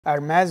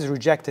Hermes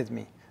rejected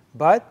me,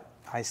 but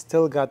I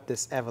still got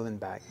this Evelyne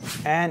bag.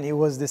 And it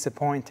was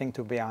disappointing,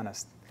 to be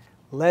honest.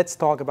 Let's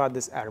talk about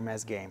this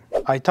Hermes game.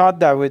 I thought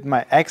that with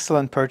my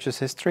excellent purchase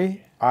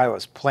history, I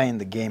was playing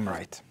the game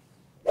right.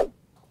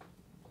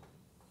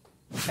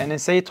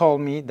 NSA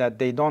told me that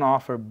they don't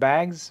offer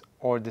bags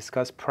or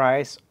discuss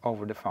price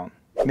over the phone.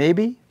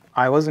 Maybe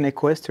I wasn't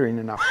equestrian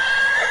enough.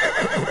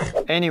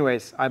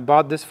 Anyways, I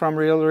bought this from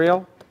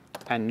RealReal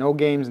and no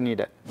games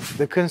needed.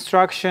 The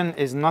construction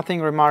is nothing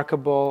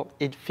remarkable.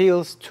 It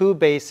feels too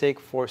basic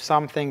for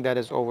something that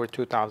is over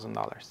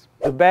 $2,000.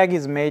 The bag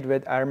is made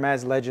with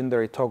Hermes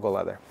legendary Togo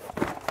leather.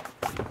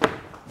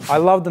 I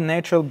love the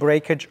natural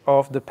breakage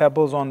of the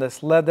pebbles on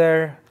this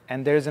leather,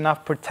 and there's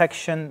enough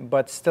protection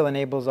but still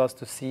enables us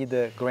to see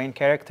the grain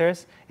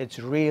characters. It's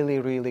really,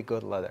 really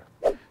good leather.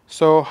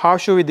 So how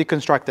should we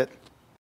deconstruct it?